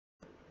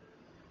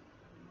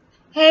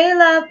Hey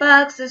love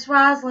bugs, it's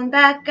Roslynn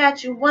back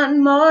at you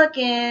one more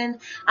again.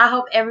 I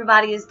hope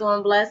everybody is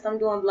doing blessed. I'm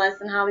doing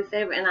blessed and highly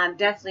favored, and I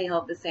definitely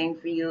hope the same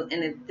for you.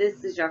 And if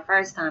this is your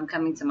first time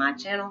coming to my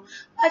channel,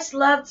 much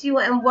love to you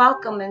and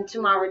welcome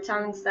into my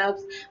returning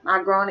subs,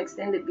 my grown,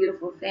 extended,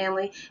 beautiful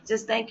family.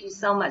 Just thank you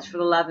so much for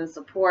the love and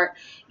support.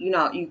 You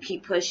know, you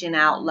keep pushing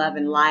out love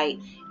and light.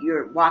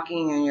 You're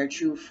walking in your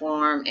true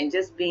form and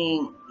just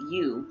being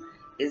you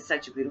is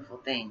such a beautiful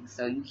thing.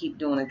 So you keep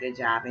doing a good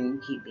job and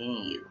you keep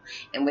being you.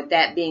 And with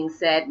that being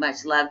said,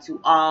 much love to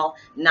all.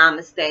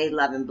 Namaste,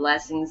 love and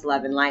blessings,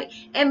 love and light.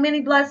 And many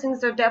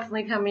blessings are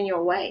definitely coming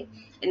your way.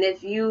 And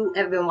if you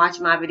have been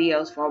watching my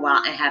videos for a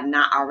while and have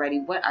not already,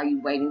 what are you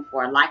waiting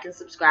for? Like and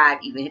subscribe,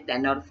 even hit that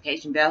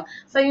notification bell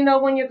so you know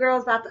when your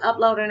girl's about to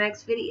upload her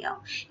next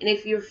video. And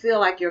if you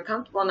feel like you're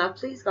comfortable enough,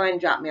 please go ahead and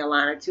drop me a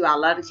line or two. I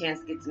love the chance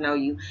to get to know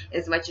you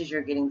as much as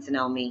you're getting to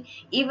know me.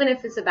 Even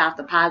if it's about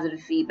the positive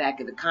feedback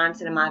of the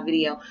content of my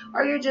video,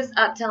 or you're just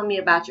up telling me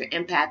about your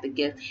empathic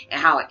gift and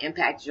how it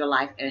impacts your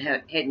life and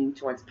heading you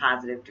towards a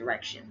positive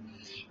direction.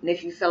 And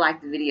if you feel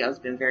like the video has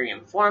been very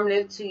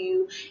informative to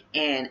you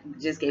and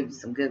just gave you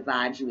some good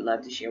vibes you would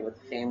love to share with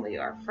a family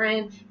or a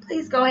friend,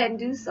 please go ahead and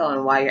do so.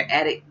 And while you're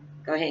at it,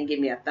 go ahead and give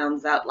me a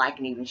thumbs up, like,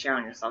 and even share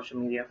on your social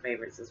media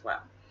favorites as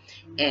well.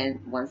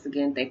 And once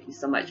again, thank you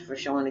so much for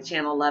showing the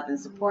channel love and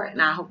support,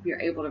 and I hope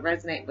you're able to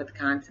resonate with the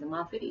content of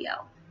my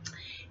video.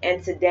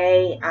 And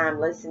today I'm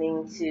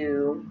listening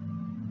to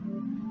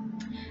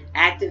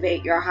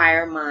Activate Your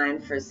Higher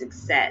Mind for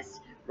Success,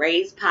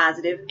 Raise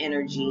Positive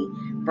Energy,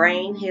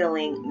 Brain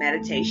Healing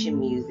Meditation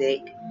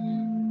Music,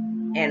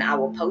 and I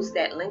will post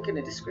that link in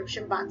the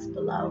description box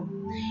below.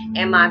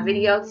 And my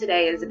video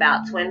today is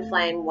about Twin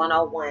Flame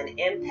 101,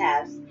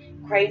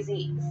 Empaths,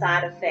 Crazy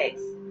Side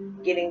Effects,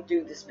 Getting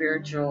Through the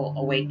Spiritual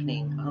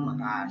Awakening. Oh my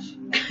gosh.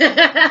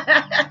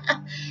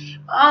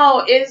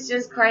 Oh, it's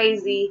just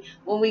crazy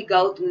when we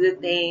go through the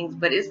things,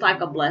 but it's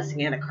like a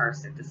blessing and a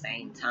curse at the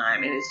same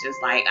time. And it's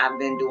just like I've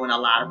been doing a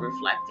lot of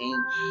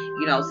reflecting,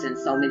 you know,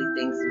 since so many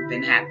things have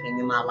been happening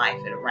in my life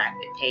at a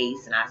rapid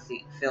pace, and I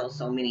feel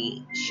so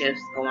many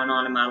shifts going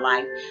on in my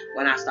life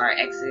when I start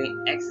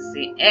clearing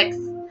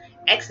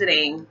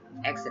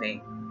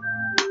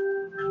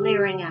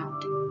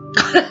out.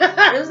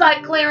 It was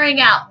like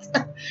clearing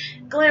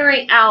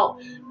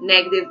out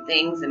negative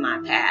things in my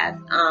path.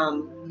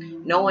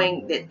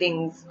 Knowing that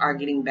things are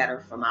getting better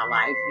for my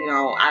life. You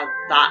know, I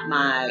thought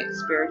my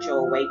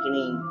spiritual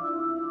awakening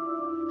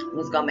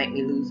was going to make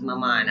me lose my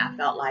mind. I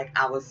felt like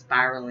I was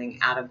spiraling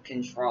out of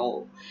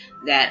control,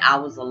 that I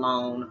was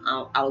alone.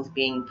 I was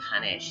being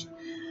punished.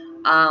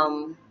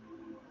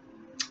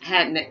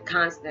 Had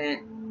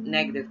constant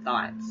negative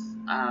thoughts.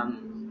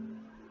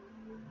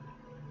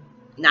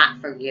 Not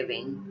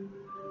forgiving.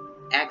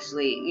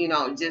 Actually, you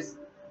know, just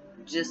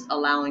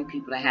allowing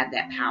people to have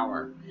that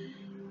power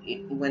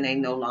when they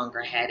no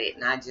longer had it.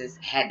 And I just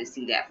had to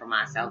see that for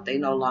myself. They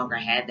no longer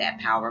had that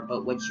power,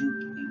 but what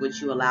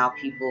you allow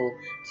people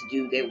to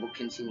do, they will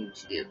continue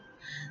to do.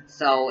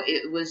 So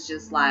it was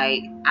just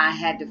like I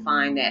had to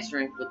find that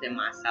strength within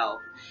myself.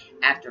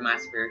 After my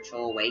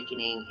spiritual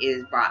awakening, it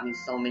has brought me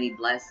so many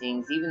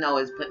blessings, even though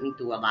it's put me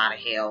through a lot of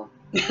hell.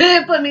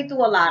 It put me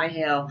through a lot of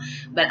hell,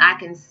 but I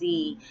can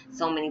see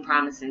so many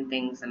promising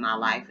things in my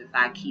life if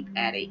I keep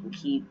at it and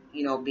keep,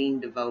 you know, being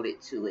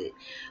devoted to it,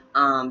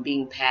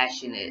 being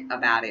passionate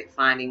about it,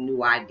 finding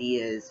new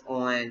ideas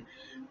on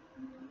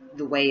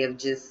the way of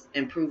just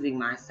improving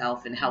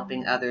myself and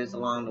helping others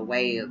along the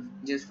way of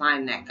just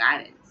finding that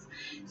guidance.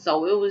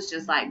 So it was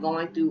just like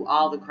going through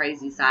all the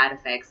crazy side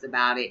effects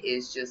about it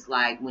is just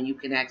like when you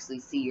can actually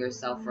see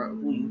yourself for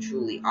who you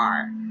truly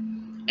are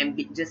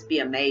and just be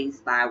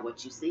amazed by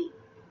what you see.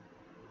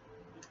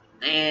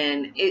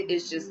 And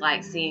it's just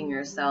like seeing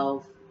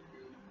yourself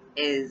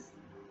as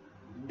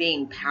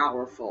being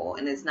powerful,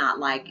 and it's not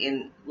like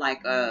in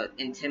like a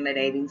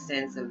intimidating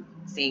sense of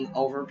seeing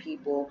over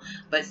people,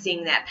 but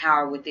seeing that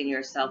power within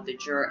yourself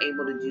that you're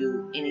able to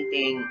do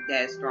anything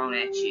that is thrown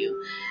at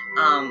you.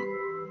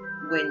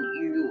 When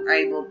you are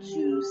able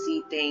to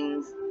see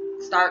things,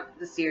 start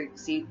to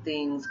see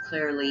things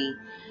clearly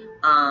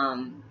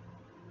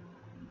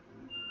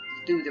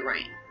through the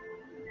rain.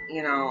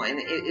 You know, and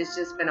it's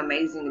just been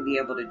amazing to be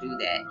able to do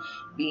that,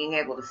 being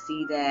able to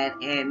see that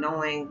and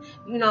knowing,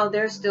 you know,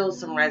 there's still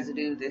some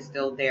residue that's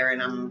still there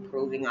and I'm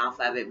improving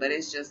off of it, but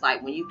it's just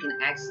like when you can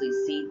actually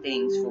see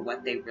things for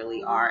what they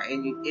really are,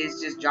 and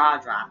it's just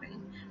jaw-dropping,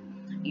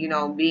 you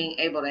know, being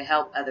able to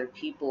help other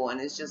people.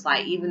 And it's just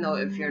like, even though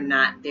if you're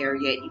not there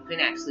yet, you can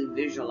actually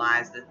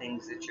visualize the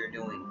things that you're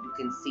doing. You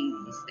can see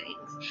these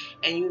things,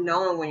 and you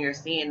know when you're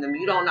seeing them,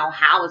 you don't know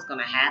how it's going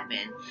to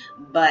happen,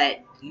 but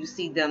you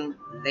see them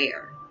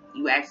there.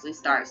 You actually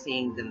start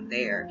seeing them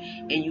there,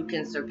 and you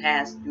can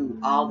surpass through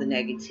all the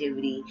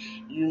negativity.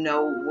 You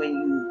know when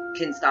you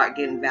can start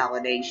getting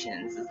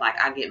validations. It's like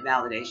I get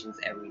validations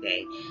every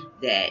day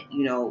that,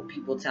 you know,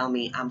 people tell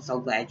me, I'm so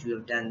glad you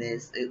have done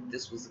this.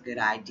 This was a good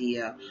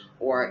idea.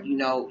 Or, you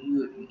know,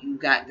 you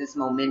got this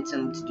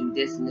momentum to do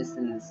this and this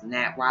and this and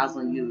that.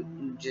 Roslynn,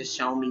 you you've just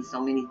shown me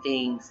so many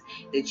things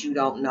that you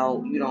don't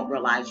know, you don't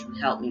realize you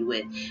helped me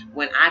with.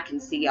 When I can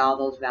see all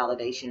those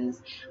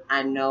validations,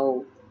 I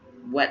know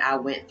what I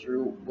went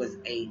through was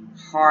a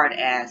hard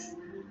ass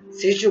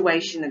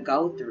situation to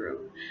go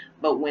through.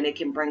 But when it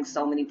can bring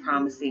so many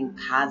promising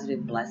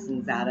positive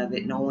blessings out of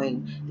it,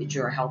 knowing that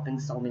you're helping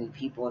so many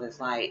people, and it's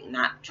like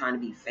not trying to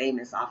be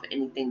famous off of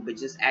anything, but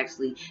just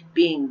actually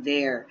being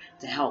there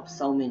to help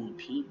so many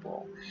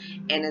people.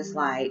 And it's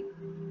like,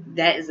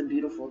 that is a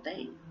beautiful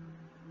thing.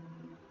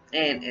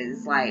 And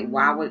it's like,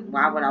 why would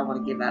I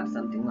want to give up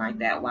something like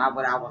that? Why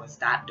would I want to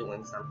stop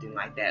doing something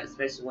like that?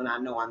 Especially when I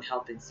know I'm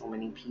helping so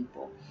many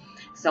people.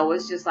 So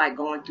it's just like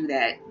going through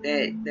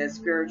that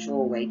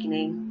spiritual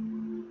awakening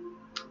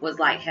was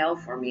like hell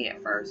for me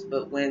at first.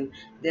 But when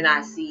then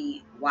I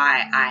see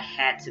why I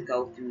had to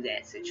go through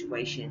that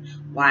situation,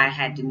 why I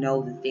had to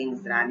know the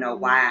things that I know,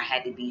 why I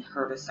had to be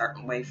hurt a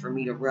certain way for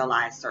me to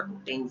realize certain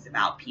things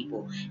about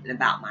people and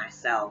about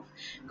myself,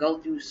 go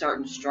through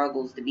certain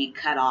struggles to be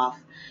cut off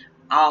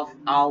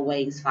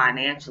always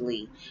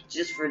financially,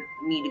 just for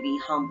me to be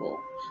humble.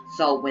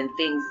 So when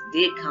things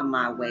did come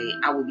my way,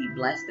 I would be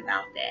blessed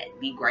about that,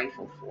 be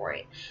grateful for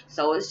it.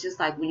 So it's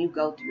just like when you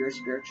go through your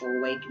spiritual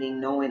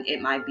awakening, knowing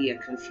it might be a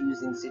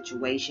confusing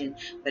situation,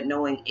 but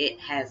knowing it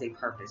has a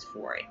purpose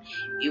for it.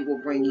 It will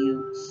bring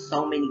you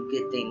so many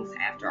good things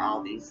after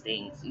all these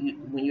things.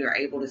 When you're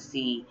able to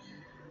see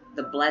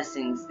the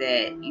blessings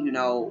that, you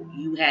know,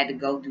 you had to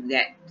go through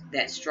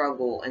that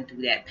struggle and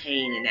through that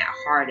pain and that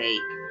heartache,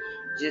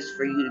 just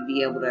for you to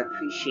be able to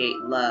appreciate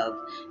love,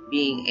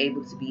 being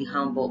able to be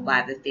humbled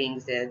by the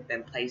things that have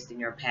been placed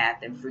in your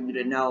path, and for you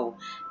to know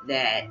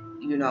that,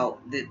 you know,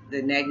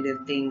 the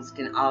negative things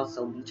can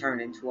also be turned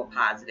into a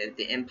positive.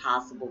 The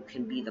impossible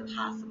can be the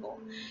possible.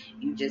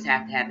 You just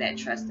have to have that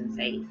trust and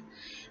faith.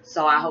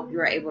 So I hope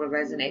you're able to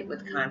resonate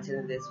with the content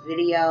of this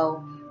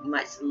video.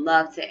 Much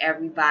love to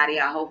everybody.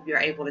 I hope you're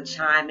able to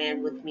chime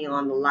in with me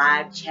on the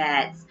live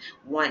chats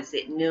once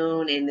at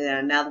noon, and then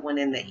another one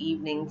in the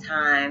evening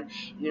time.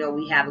 You know,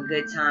 we have a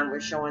good time. We're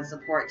showing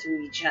support to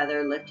each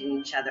other, lifting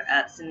each other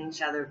up, sending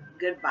each other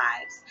good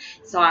vibes.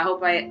 So I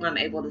hope I'm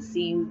able to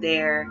see you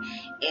there,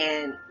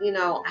 and, you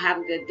know, have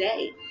a good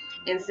day.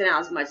 And send out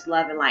as much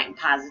love and light and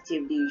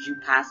positivity as you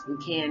possibly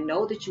can.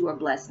 Know that you are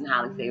blessed and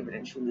highly favored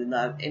and truly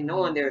loved, and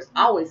knowing there's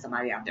always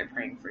somebody out there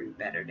praying for you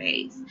better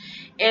days.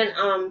 And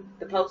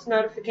the post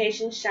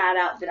notification shout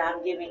out that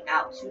I'm giving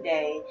out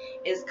today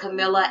is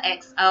Camilla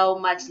XO.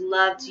 Much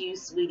love to you,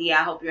 sweetie.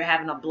 I hope you're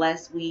having a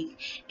blessed week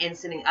and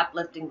sending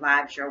uplifting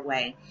vibes your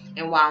way.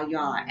 And while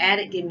y'all are at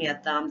it, give me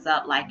a thumbs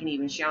up, like, and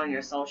even share on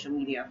your social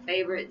media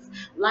favorites.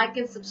 Like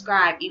and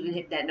subscribe. Even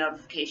hit that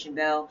notification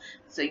bell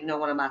so you know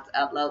when I'm about to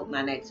upload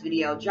my next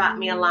video. Drop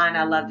me a line.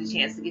 I love the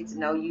chance to get to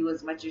know you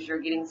as much as you're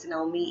getting to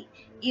know me.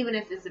 Even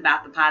if it's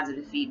about the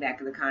positive feedback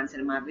of the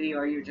content of my video,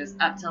 or you're just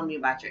up telling me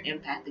about your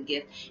empathic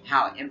gift,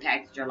 how it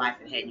impacted your life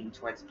and heading you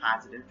towards a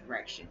positive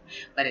direction.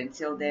 But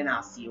until then,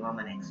 I'll see you on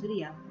my next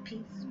video.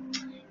 Peace.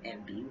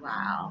 And be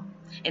wild.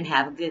 And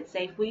have a good,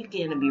 safe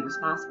weekend, and be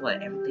responsible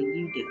at everything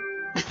you do.